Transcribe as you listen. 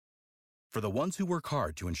For the ones who work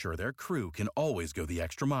hard to ensure their crew can always go the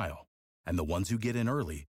extra mile, and the ones who get in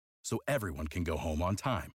early so everyone can go home on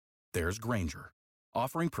time, there's Grainger,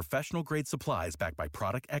 offering professional-grade supplies backed by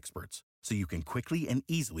product experts so you can quickly and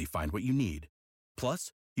easily find what you need.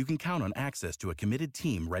 Plus, you can count on access to a committed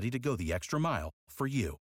team ready to go the extra mile for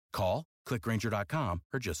you. Call, click Grainger.com,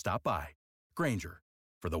 or just stop by. Grainger,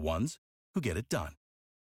 for the ones who get it done.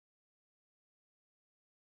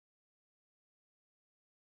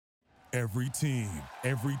 Every team,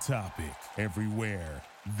 every topic, everywhere.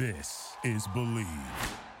 This is Believe.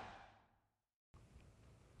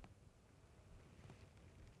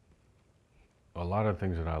 A lot of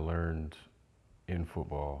things that I learned in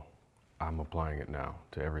football, I'm applying it now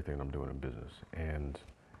to everything I'm doing in business. And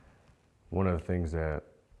one of the things that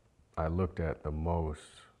I looked at the most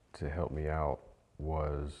to help me out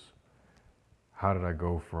was, how did I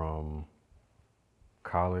go from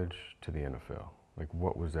college to the NFL? Like,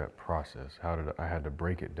 what was that process? I had to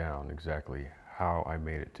break it down exactly how I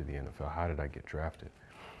made it to the NFL. How did I get drafted?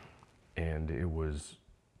 And it was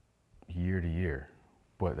year to year,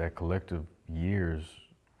 but that collective years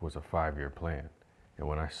was a 5-year plan. And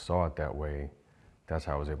when I saw it that way, that's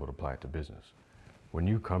how I was able to apply it to business. When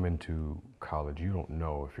you come into college, you don't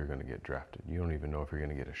know if you're going to get drafted. You don't even know if you're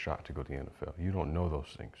going to get a shot to go to the NFL. You don't know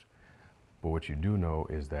those things. But what you do know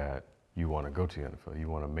is that you want to go to the NFL. You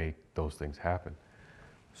want to make those things happen.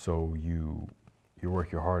 So you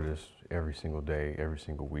work your hardest every single day, every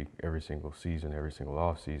single week, every single season, every single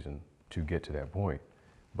off season to get to that point.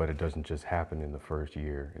 But it doesn't just happen in the first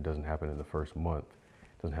year. It doesn't happen in the first month.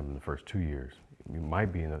 It doesn't happen in the first 2 years. You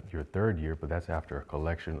might be in your third year, but that's after a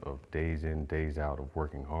collection of days in, days out of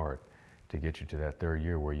working hard to get you to that third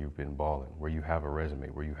year where you've been balling, where you have a resume,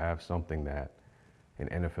 where you have something that an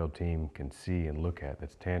NFL team can see and look at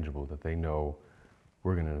that's tangible, that they know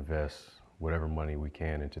we're going to invest whatever money we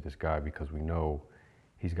can into this guy because we know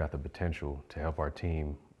he's got the potential to help our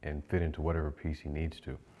team and fit into whatever piece he needs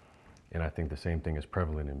to. And I think the same thing is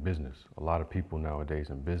prevalent in business. A lot of people nowadays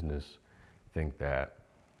in business think that,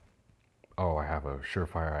 oh, I have a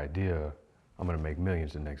surefire idea, I'm going to make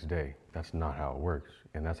millions the next day. That's not how it works.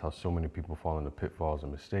 And that's how so many people fall into pitfalls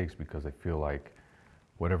and mistakes, because they feel like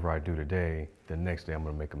whatever I do today, the next day I'm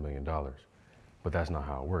going to make $1 million. But that's not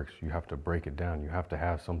how it works. You have to break it down. You have to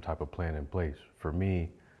have some type of plan in place. For me,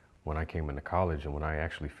 when I came into college and when I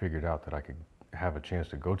actually figured out that I could have a chance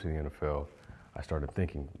to go to the NFL, I started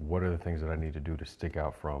thinking, what are the things that I need to do to stick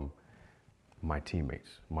out from my teammates,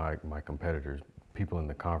 my competitors, people in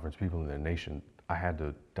the conference, people in the nation? I had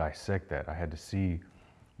to dissect that. I had to see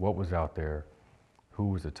what was out there, who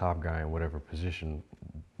was the top guy in whatever position,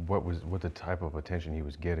 what the type of attention he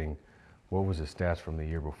was getting, what was his stats from the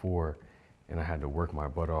year before, and I had to work my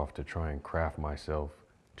butt off to try and craft myself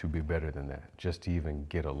to be better than that, just to even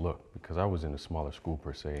get a look, because I was in a smaller school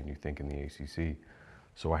per se, and you think in the ACC,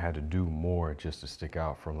 so I had to do more just to stick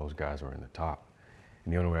out from those guys who are in the top.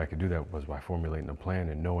 And the only way I could do that was by formulating a plan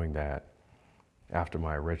and knowing that after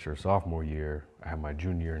my redshirt sophomore year, I had my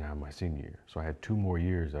junior year and I had my senior year. So I had 2 more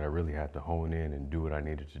years that I really had to hone in and do what I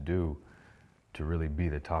needed to do to really be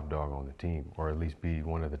the top dog on the team, or at least be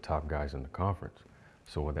one of the top guys in the conference.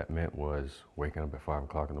 So what that meant was waking up at 5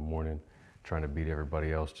 o'clock in the morning, trying to beat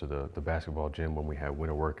everybody else to the basketball gym when we had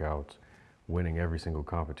winter workouts, winning every single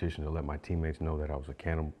competition to let my teammates know that I was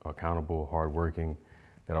accountable, hardworking,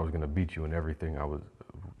 that I was going to beat you in everything I was,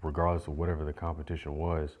 regardless of whatever the competition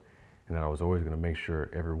was, and that I was always going to make sure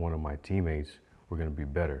every one of my teammates were going to be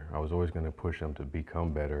better. I was always going to push them to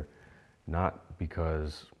become better, not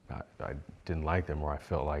because I didn't like them or I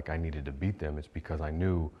felt like I needed to beat them. It's because I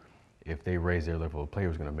knew if they raised their level of play, it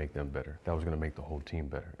was going to make them better. That was going to make the whole team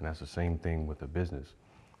better. And that's the same thing with the business.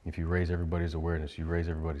 If you raise everybody's awareness, you raise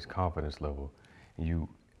everybody's confidence level, and you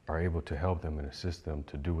are able to help them and assist them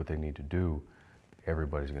to do what they need to do,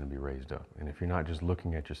 everybody's going to be raised up. And if you're not just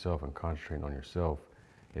looking at yourself and concentrating on yourself,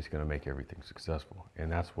 it's going to make everything successful.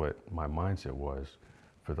 And that's what my mindset was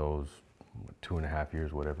for those 2.5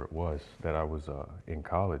 years, whatever it was, that I was in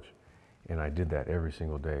college. And I did that every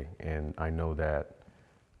single day. And I know that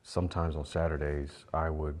sometimes on Saturdays, I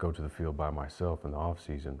would go to the field by myself in the off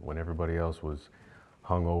season when everybody else was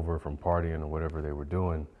hung over from partying or whatever they were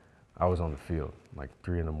doing. I was on the field like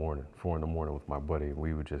 3 in the morning, 4 in the morning with my buddy, and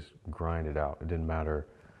we would just grind it out. It didn't matter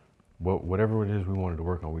whatever it is we wanted to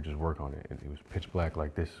work on, we just work on it. It was pitch black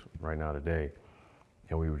like this right now today,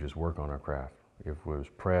 and we would just work on our craft. If it was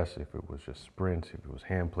press, if it was just sprints, if it was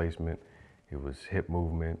hand placement, it was hip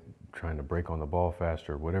movement, trying to break on the ball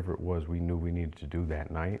faster, whatever it was we knew we needed to do that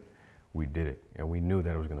night, we did it. And we knew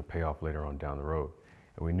that it was going to pay off later on down the road.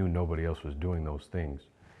 And we knew nobody else was doing those things.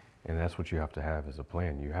 And that's what you have to have as a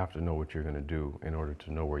plan. You have to know what you're going to do in order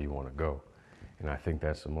to know where you want to go. And I think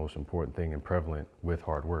that's the most important thing and prevalent with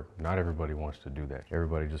hard work. Not everybody wants to do that.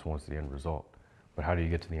 Everybody just wants the end result. But how do you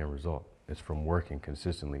get to the end result? It's from working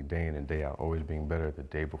consistently, day in and day out, always being better the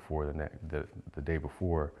day before the day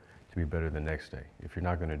before to be better the next day. If you're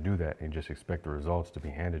not going to do that and just expect the results to be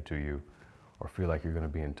handed to you or feel like you're going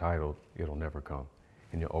to be entitled, it'll never come.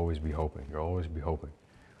 And you'll always be hoping. You'll always be hoping.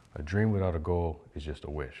 A dream without a goal is just a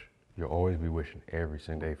wish. You'll always be wishing every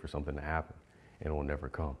single day for something to happen, and it will never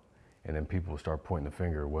come. And then people will start pointing the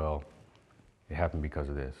finger, well, it happened because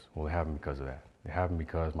of this. Well, it happened because of that. It happened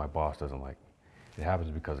because my boss doesn't like me. It happens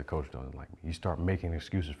because the coach doesn't like me. You start making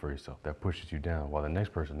excuses for yourself. That pushes you down, while the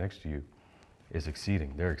next person next to you is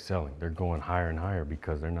exceeding. They're excelling. They're going higher and higher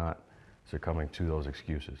because they're not succumbing to those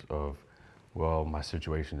excuses of, well, my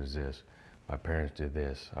situation is this. My parents did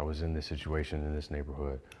this. I was in this situation in this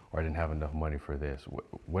neighborhood, or I didn't have enough money for this.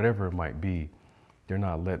 Whatever it might be, they're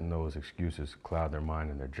not letting those excuses cloud their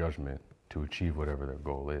mind and their judgment to achieve whatever their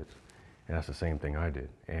goal is. And that's the same thing I did.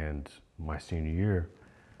 And my senior year,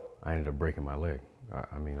 I ended up breaking my leg.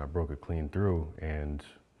 I broke it clean through, and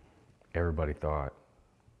everybody thought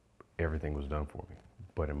everything was done for me.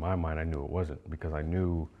 But in my mind, I knew it wasn't, because I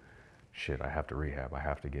knew, shit, I have to rehab. I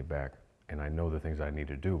have to get back. And I know the things I need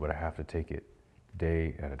to do, but I have to take it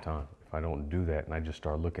day at a time. If I don't do that and I just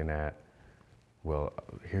start looking at, well,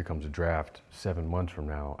 here comes a draft 7 months from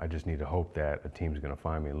now, I just need to hope that a team's gonna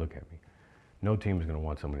find me and look at me. No team is gonna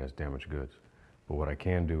want somebody that's damaged goods. But what I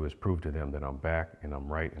can do is prove to them that I'm back and I'm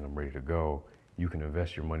right and I'm ready to go. You can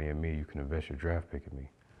invest your money in me, you can invest your draft pick in me.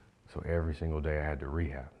 So every single day I had to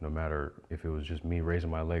rehab, no matter if it was just me raising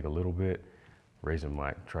my leg a little bit,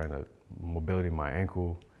 trying to mobility my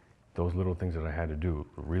ankle, those little things that I had to do,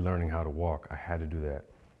 relearning how to walk, I had to do that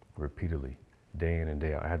repeatedly, day in and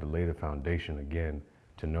day out. I had to lay the foundation again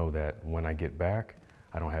to know that when I get back,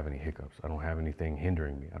 I don't have any hiccups. I don't have anything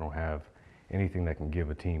hindering me. I don't have anything that can give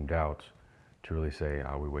a team doubts to really say,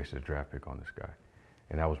 oh, we wasted a draft pick on this guy.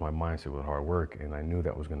 And that was my mindset with hard work, and I knew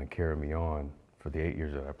that was going to carry me on for the 8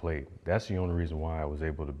 years that I played. That's the only reason why I was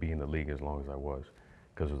able to be in the league as long as I was,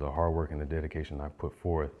 because of the hard work and the dedication I put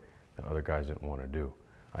forth that other guys didn't want to do.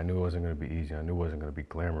 I knew it wasn't going to be easy. I knew it wasn't going to be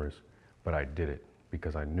glamorous, but I did it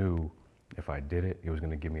because I knew if I did it, it was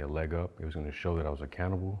going to give me a leg up. It was going to show that I was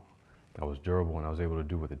accountable, I was durable, and I was able to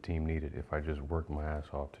do what the team needed if I just worked my ass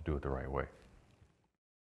off to do it the right way.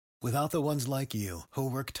 Without the ones like you, who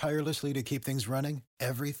work tirelessly to keep things running,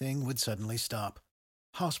 everything would suddenly stop.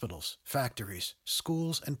 Hospitals, factories,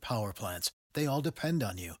 schools, and power plants, they all depend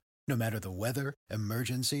on you. No matter the weather,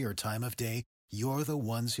 emergency, or time of day, you're the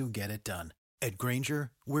ones who get it done. At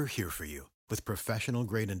Grainger, we're here for you with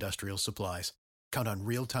professional-grade industrial supplies. Count on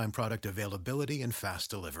real-time product availability and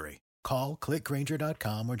fast delivery. Call, click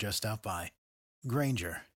Grainger.com, or just stop by.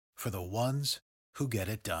 Grainger, for the ones who get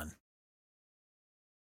it done.